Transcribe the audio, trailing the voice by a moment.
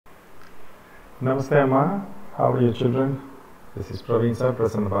Namaste Amma, how are you children? This is Praveen sir,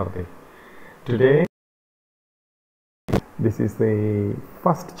 Prasanna Bharati. Today, this is the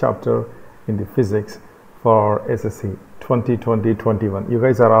first chapter in the physics for SSC 2020-21. You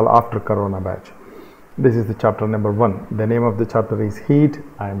guys are all after Corona batch. This is the chapter number 1. The name of the chapter is heat.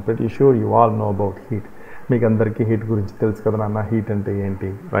 I am pretty sure you all know about heat. మీకు అందరికీ heat గురించి తెలుసు కదా నాన్న, heat అంటే ఏంటి.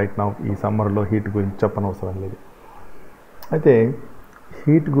 Right now ఈ సమ్మర్లో హీట్ గురించి చెప్పనవసరం లేదు. అయితే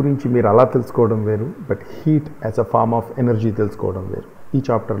హీట్ గురించి మీరు అలా తెలుసుకోవడం వేరు, but heat as a form of energy తెలుసుకోవడం వేరు. ఈ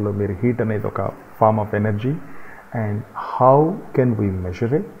చాప్టర్లో మీరు హీట్ అనేది ఒక form of energy and how can we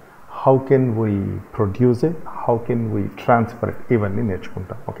measure it, how can we produce it, how can we transfer it, ఇవన్నీ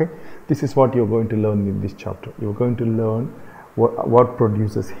నేర్చుకుంటాం. Okay, this is what you're going to learn in this chapter. You're going to learn what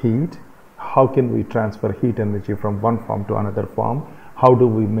produces heat, how can we transfer heat energy from one form to another form, how do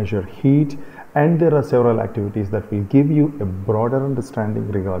we measure heat, and there are several activities that will give you a broader understanding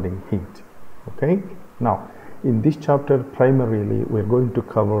regarding heat. Okay, now in this chapter primarily we are going to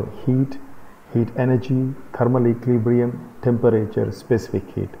cover heat energy, thermal equilibrium, temperature, specific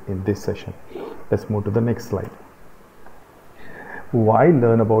heat in this session. Let's move to the next slide. Why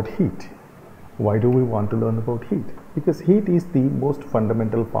learn about heat? Why do we want to learn about heat? Because heat is the most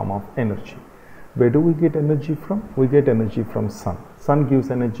fundamental form of energy. Where do we get energy from? We get energy from sun. Sun gives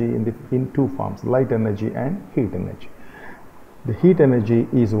energy in two forms, light energy and heat energy. The heat energy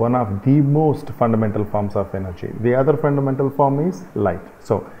is one of the most fundamental forms of energy. The other fundamental form is light.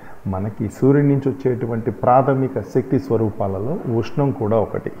 So, మనకి సూర్యుడి నుంచి వచ్చేటువంటి ప్రాథమిక శక్తి స్వరూపాలలో ఉష్ణం కూడా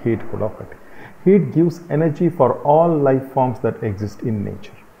ఒకటి, heat కూడా ఒకటి. Heat gives energy for all life forms that exist in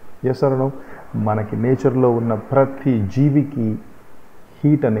nature. Yes or no? మనకి నేచర్లో ఉన్న ప్రతి జీవికి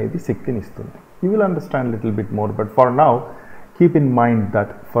హీట్ అనేది శక్తిని ఇస్తుంది. You will understand a little bit more, but for now keep in mind that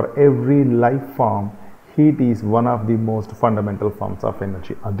for every life form heat is one of the most fundamental forms of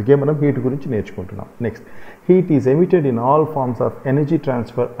energy. అందుకే మనం హీట్ గురించి నేర్చుకుంటున్నాం. Next, heat is emitted in all forms of energy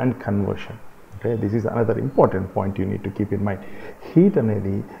transfer and conversion. Okay, this is another important point you need to keep in mind. Heat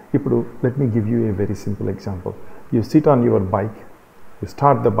అనేది ఇప్పుడు let me give you a very simple example. You sit on your bike, you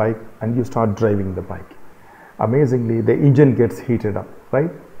start the bike and you start driving the bike. Amazingly, the engine gets heated up,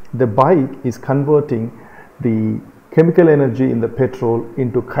 right? The bike is converting the chemical energy in the petrol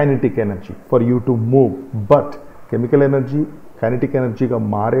into kinetic energy for you to move. But chemical energy, kinetic energy ga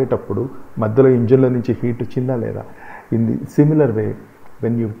మారేటప్పుడు మధ్యలో ఇంజిన్లో నుంచి heat వచ్చిందా లేదా? In the similar way,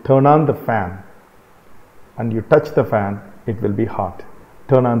 when you turn on the fan and you touch the fan, it will be hot.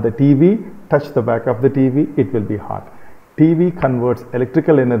 Turn on the TV, touch the back of the TV, it will be hot. TV converts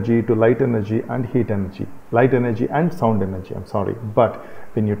electrical energy to light energy and heat energy, light energy and sound energy, I'm sorry. But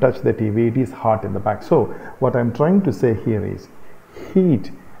when you touch the TV, it is hot in the back. So what I'm trying to say here is heat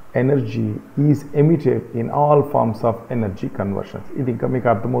energy is emitted in all forms of energy conversions. ఇది ఇంకా మీకు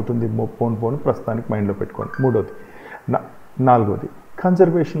అర్థమవుతుంది. పోను ప్రస్తుతానికి మైండ్లో పెట్టుకోండి. మూడోది, నాలుగోది,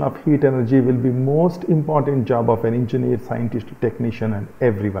 conservation of heat energy will be most important job of an engineer, scientist, technician and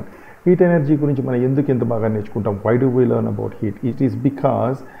everyone. Heat energy గురించి మనం ఎందుకు ఇంత బాగా నేర్చుకుంటాం? Why do we learn about heat? It is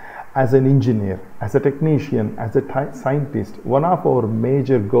because as an engineer, as a technician, as a scientist, one of our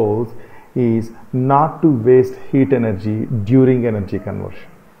major goals is not to waste heat energy during energy conversion.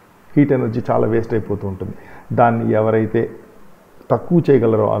 Heat energy చాలా waste అయిపోతూ ఉంటుంది. దాన్ని ఎవరైతే తక్కువ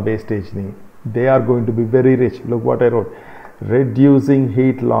చేయగలరో ఆ వేస్టేజ్ని, they are going to be very rich. Look what I wrote. Reducing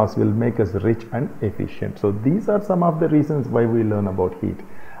heat loss will make us rich and efficient. So these are some of the reasons why we learn about heat.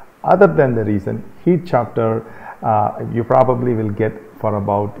 Other than the reason, heat chapter you probably will get for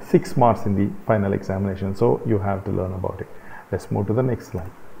about 6 marks in the final examination. So you have to learn about it. Let's move to the next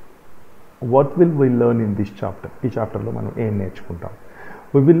slide. What will we learn in this chapter? Ee chapter lo manam em nechukuntam.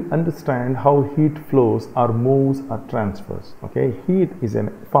 We will understand how heat flows or moves or transfers. Okay, heat is a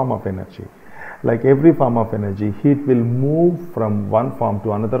form of energy. Like every form of energy, heat will move from one form to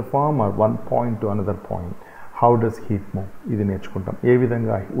another form or one point to another point. How does heat move? ఇది నేర్చుకుంటాం. ఏ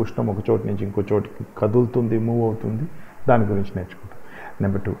విధంగా ఉష్ణం ఒక చోటు నుంచి ఇంకో చోటుకి కదులుతుంది, move అవుతుంది, దాని గురించి నేర్చుకుంటాం.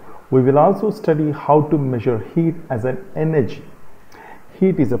 Number 2, we will also study how to measure heat as an energy.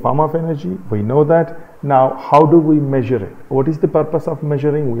 Heat is a form of energy, we know that. Now how do we measure it? What is the purpose of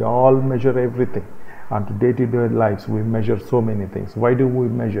measuring? We all measure everything. On day-to-day lives we measure so many things. Why do we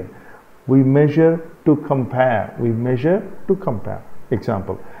measure? We measure to compare. We measure to compare.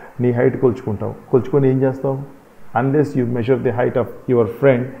 Example, నీ height కొలుచుకుంటావు, కొలుచుకొని ఏం చేస్తావు? Unless you measure the height of your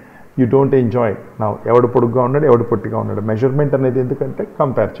friend, you don't enjoy. నా ఎవడు పొడుగ్గా ఉన్నాడు, ఎవడు పొట్టిగా ఉన్నాడు. మెజర్మెంట్ అనేది ఎందుకంటే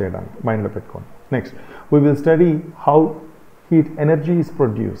కంపేర్ చేయడానికి. మైండ్లో పెట్టుకోండి. Next, we will study how heat energy is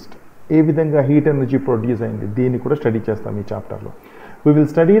produced. ఏ విధంగా హీట్ ఎనర్జీ ప్రొడ్యూస్ అయింది, దీన్ని కూడా స్టడీ చేస్తాం ఈ చాప్టర్లో. We will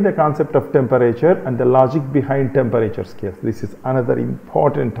study the concept of temperature and the logic behind temperature scales. This is another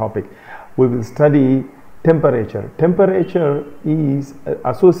important topic. We will study temperature. Temperature is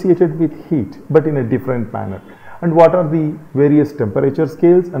associated with heat, but in a different manner. And what are the various temperature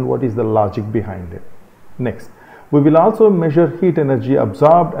scales and what is the logic behind it? Next, we will also measure heat energy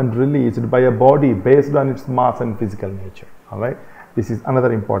absorbed and released by a body based on its mass and physical nature. All right, this is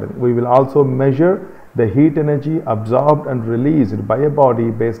another important. We will also measure the heat energy absorbed and released by a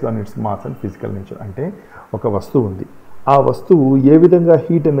body based on its mass and physical nature. అంటే ఒక వస్తువు ఉంది, ఆ వస్తువు ఏ విధంగా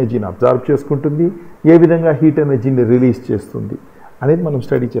heat ఎనర్జీని observe చేసుకుంటుంది, ఏ విధంగా హీట్ ఎనర్జీని రిలీజ్ చేస్తుంది అనేది మనం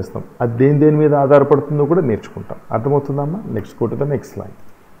స్టడీ చేస్తాం. అది దేని మీద ఆధారపడుతుందో కూడా నేర్చుకుంటాం. అర్థమవుతుందమ్మా? Next go to the next slide.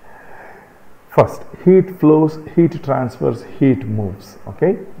 First, heat flows, heat transfers, heat moves. Okay,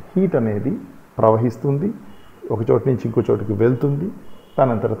 heat అనేది ప్రవహిస్తుంది, ఒక చోటు నుంచి ఇంకో చోటుకి వెళ్తుంది,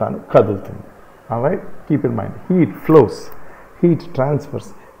 తనంతట తాను కదులుతుంది. Alright, keep in mind, heat flows, heat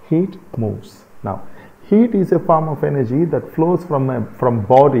transfers, heat moves. Now, heat is a form of energy that flows from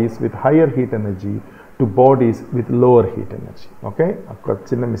bodies with higher heat energy to bodies with lower heat energy. Okay, a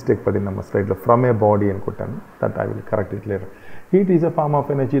chinna mistake padinna ma slide lo from a body anukuntanu, that I will correct it later. Heat is a form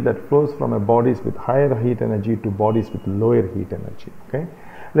of energy that flows from a bodies with higher heat energy to bodies with lower heat energy. Okay,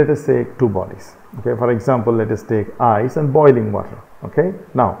 let us say two bodies. Okay, for example, let us take ice and boiling water. Okay,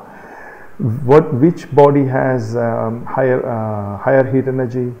 now which body has higher heat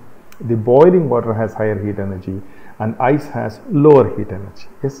energy? The boiling water has higher heat energy and ice has lower heat energy.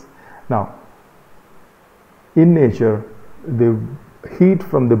 Yes. Now, in nature, the heat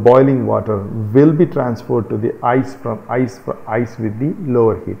from the boiling water will be transferred to the ice from ice with the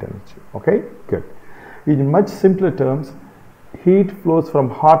lower heat energy. Okay, good. In much simpler terms, heat flows from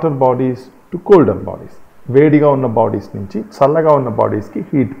hotter bodies to colder bodies. వేడిగా ఉన్న bodies నుంచి చల్లగా ఉన్న బాడీస్కి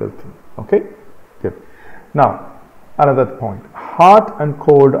heat వెళ్తుంది. Okay, good. Now another point, hot and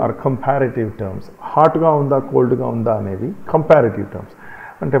cold or comparative terms. హాట్గా ఉందా కోల్డ్గా ఉందా అనేవి కంపారిటివ్ టర్మ్స్.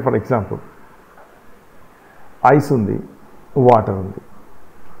 అంటే ఫర్ ఎగ్జాంపుల్, ఐస్ ఉంది, వాటర్ ఉంది,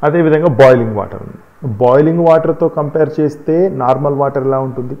 అదేవిధంగా బాయిలింగ్ వాటర్ ఉంది. బాయిలింగ్ వాటర్తో కంపేర్ చేస్తే నార్మల్ వాటర్ ఎలా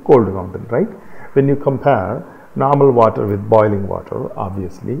ఉంటుంది? కోల్డ్గా ఉంటుంది, right? When you compare normal water with boiling water,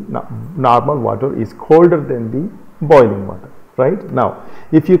 obviously normal water is colder than the boiling water, right? Now,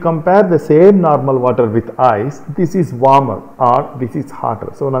 if you compare the same normal water with ice, this is warmer or this is hotter.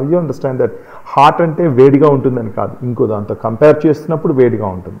 So now you understand that hot ante vediga untundani kaadu, inko danto compare chestunnappudu vediga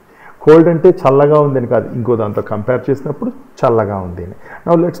untundi. Cold ante challaga undani kaadu, inko danto compare chestunnappudu challaga undi.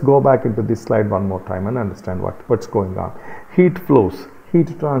 Now let's go back into this slide one more time and understand what's going on. Heat flows,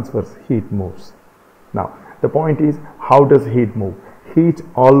 heat transfers, heat moves. Now, the point is, how does heat move? Heat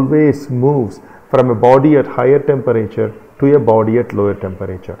always moves from a body at higher temperature to a body at lower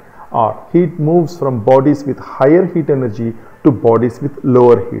temperature, or heat moves from bodies with higher heat energy to bodies with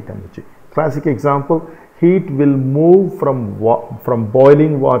lower heat energy. Classic example, heat will move from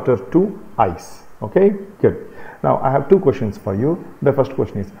boiling water to ice. Okay, good. Now I have two questions for you. The first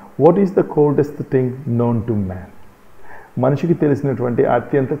question is, what is the coldest thing known to man? మనిషికి తెలిసినటువంటి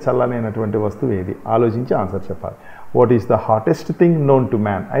అత్యంత చల్లనైనటువంటి వస్తువు ఏది? ఆలోచించి answer చెప్పాలి. What is the hottest thing known to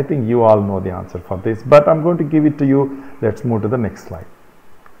man? I think you all know the answer for this, but I'm going to give it to you. Let's move to the next slide.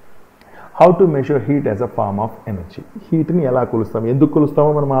 How to measure heat as a form of energy. హీట్ని ఎలా కొలుస్తాం, ఎందుకు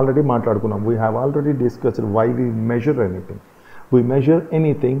కొలుస్తామో మనం already మాట్లాడుకున్నాం. We have already discussed why we measure anything. We measure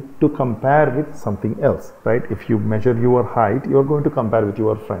anything to compare with something else, right? If you measure your height, you are going to compare with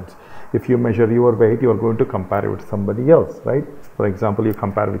your friends. If you measure your weight, you are going to compare it with somebody else, right? For example, you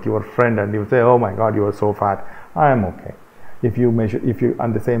compare with your friend and you say, oh my God, you are so fat, I am okay. If you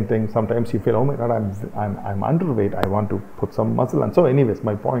and the same thing, sometimes you feel, oh my God, I'm underweight, I want to put some muscle. And so anyways,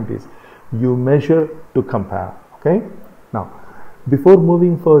 my point is, you measure to compare, okay? Now, before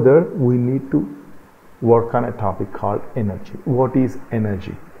moving further, we need to work on a topic called energy. What is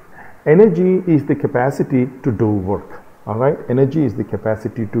energy? Energy is the capacity to do work. All right, energy is the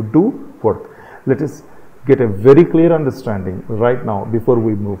capacity to do work. Let us get a very clear understanding right now before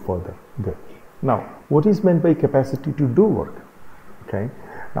we move further. Good. Now, what is meant by capacity to do work? Okay.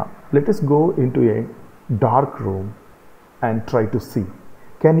 Now, let us go into a dark room and try to see.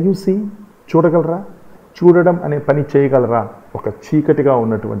 Can you see? చూడగలరా? చూడడం అనే పని చేయగలరా? ఒక చీకటిగా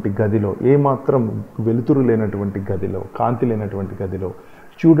ఉన్నటువంటి గదిలో, ఏమాత్రం వెలుతురు లేనటువంటి గదిలో, కాంతి లేనటువంటి గదిలో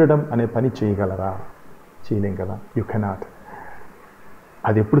చూడడం అనే పని చేయగలరా? చేయలేం కదా. You cannot.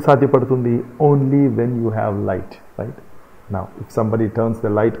 అది ఎప్పుడు సాధ్యపడుతుంది? Only when you have light, right? Now if somebody turns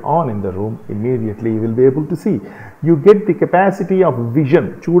the light on in the room, immediately you will be able to see. You get the capacity of vision.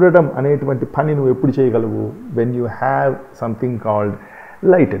 చూడడం అనేటువంటి పని నువ్వు ఎప్పుడు చేయగలవు? When you have something called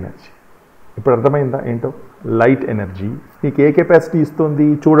light energy. ఇప్పుడు అర్థమైందా ఏంటో? Light energy నీకు ఏ కెపాసిటీ ఇస్తుంది?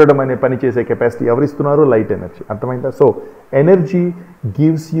 చూడడం అనే పని చేసే కెపాసిటీ ఎవరు ఇస్తున్నారు? Light energy. అర్థమైందా? So energy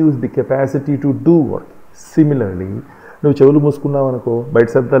gives you the capacity to do work. Similarly నువ్వు చెవులు మూసుకున్నావు అనుకో, బయట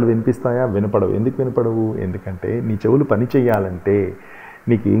శబ్దాలు వినిపిస్తాయా? వినపడవు. ఎందుకు వినపడవు? ఎందుకంటే నీ చెవులు పని చేయాలంటే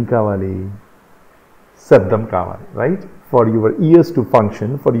నీకు ఏం కావాలి? శబ్దం కావాలి, right? For your ears to function,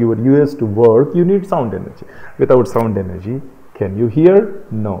 for your ears to work, you need sound energy. Without sound energy, can you hear?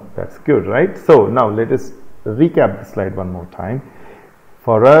 No. That's good, right? So now let us recap the slide one more time.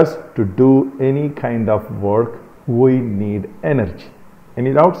 For us to do any kind of work, we need energy.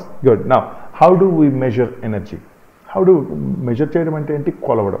 Any doubts? Good. Now, how do we measure energy? How do measure చేయడం అంటే ఏంటి?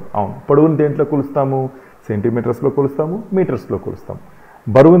 కొలవడం. అవును. పొడవును దేంట్లో కొలుస్తాము? సెంటీమీటర్స్లో కొలుస్తాము, మీటర్స్లో కొలుస్తాము.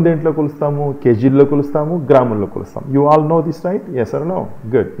 బరువును దేంట్లో కొలుస్తాము? కేజీల్లో కొలుస్తాము, గ్రాముల్లో కొలుస్తాము. You all know this, right? Yes or no?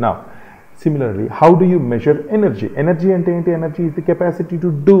 Good. Now, similarly, how do you measure energy? Energy అంటే ఏంటి? Energy is the capacity to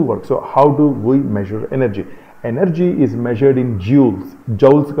do work. So, how do we measure energy? Energy is measured in joules.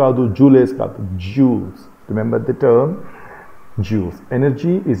 Joules కాదు, joules కాదు, joules. Remember the term? Joules.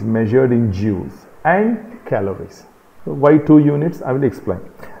 Energy is measured in joules and calories. So, why 2 units? I will explain.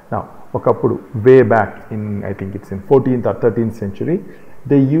 Now, ఒకప్పుడు way back in, I think it's in 14th or 13th century,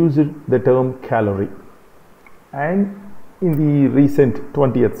 they used the term calorie. And in the recent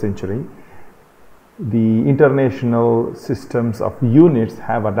 20th century, the international systems of units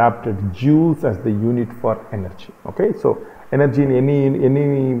have adapted joules as the unit for energy. Okay, so energy ఎన్ని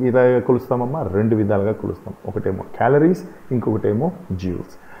విధాలుగా కొలుస్తామమ్మా? 2 విధాలుగా కొలుస్తాం. ఒకటేమో calories, ఇంకొకటేమో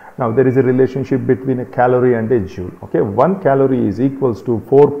joules. Now there is a relationship between a calorie and a joule. Okay, 1 calorie is equals to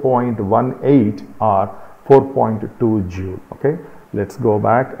 4.18 or 4.2 joule. Okay, let's go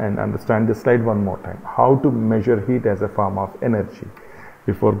back and understand this slide one more time. How to measure heat as a form of energy.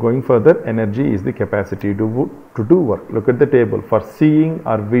 Before going further, energy is the capacity to do work. Look at the table. For seeing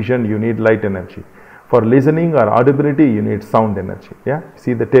or vision, you need light energy. For listening or audibility, you need sound energy. Yeah,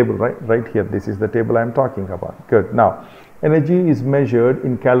 see the table right here. This is the table I am talking about. Good. Now, energy is measured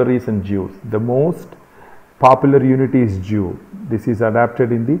in calories and joules. The most popular unit is joule. This is adapted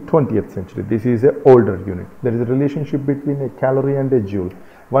in the 20th century. This is an older unit. There is a relationship between a calorie and a joule.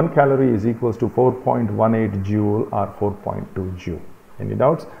 1 calorie is equals to 4.18 joule or 4.2 joule. Any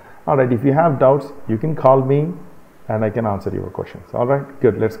doubts? All right, if you have doubts, you can call me and I can answer your questions. All right,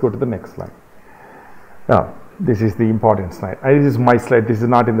 good. Let's go to the next slide. Now, this is the important slide. This is my slide. This is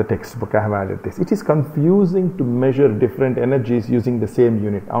not in the textbook. I have added this. It is confusing to measure different energies using the same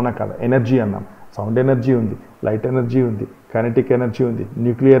unit. Avuna kada? Energy annam. Sound energy undi, light energy undi, kinetic energy undi,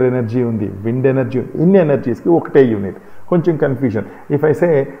 nuclear energy undi, wind energy undi. Inni energies ki okate unit. Koncham confusion. If I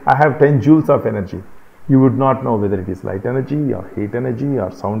say I have 10 joules of energy, you would not know whether it is light energy or heat energy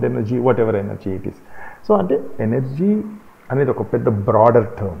or sound energy, whatever energy it is. So, ante energy అనేది ఒక పెద్ద broader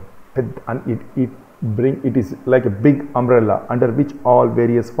term. It is like a big umbrella under which all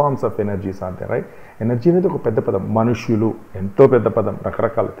various forms of energies are there, right? Energy అనేది ఒక పెద్ద పదం. మనుష్యులు ఎంతో పెద్ద పదం.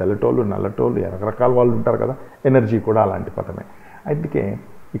 రకరకాల తెల్లటోళ్ళు, నల్లటోళ్ళు, రకరకాల వాళ్ళు ఉంటారు కదా. ఎనర్జీ కూడా అలాంటి పదమే. అందుకే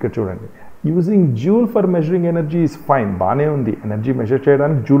ఇక్కడ చూడండి, using joule for measuring energy is fine, బాగానే ఉంది. ఎనర్జీ మెజర్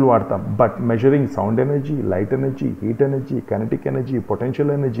చేయడానికి జూల్ వాడతాం. But measuring sound energy, light energy, heat energy, kinetic energy,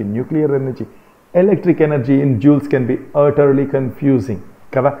 potential energy, nuclear energy, electric energy in joules can be utterly confusing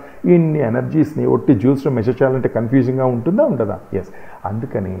కదా. ఇన్ని ఎనర్జీస్ని ఒట్టి జూల్స్లో measure చేయాలంటే కన్ఫ్యూజింగ్గా ఉంటుందా, ఉంటుందా? ఎస్.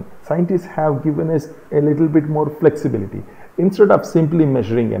 అందుకని scientists have given us a little bit more flexibility. Instead of simply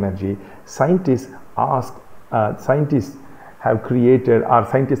measuring energy, scientists have created, or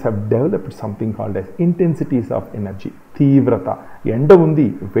scientists have developed something called as intensities of energy. తీవ్రత, ఎండ ఉంది,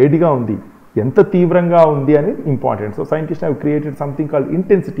 వేడిగా ఉంది, ఎంత తీవ్రంగా ఉంది అనేది important. So scientists have created something called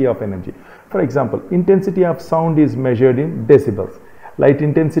intensity of energy. For example, intensity of sound is measured in decibels. Light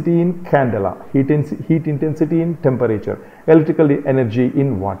intensity in candela, heat intensity in temperature, electrical energy in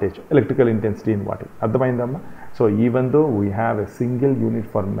wattage, electrical intensity in wattage. Ardhamaindamma? So even though we have a single unit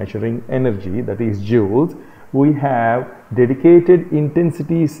for measuring energy, that is joules, we have dedicated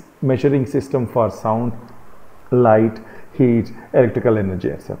intensities measuring system for sound, light, heat, electrical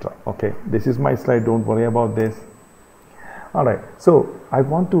energy, etc. Okay, this is my slide. Don't worry about this. All right, so I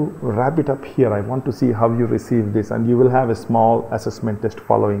want to wrap it up here. I want to see how you receive this, and you will have a small assessment test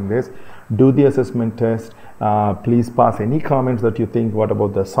following this. Do the assessment test. Please pass any comments that you think. What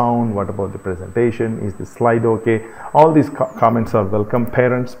about the sound? What about the presentation? Is the slide okay? All these comments are welcome.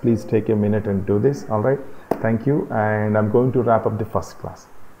 Parents, please take a minute and do this. All right, thank you, and I'm going to wrap up the first class.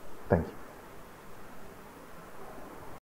 Thank you.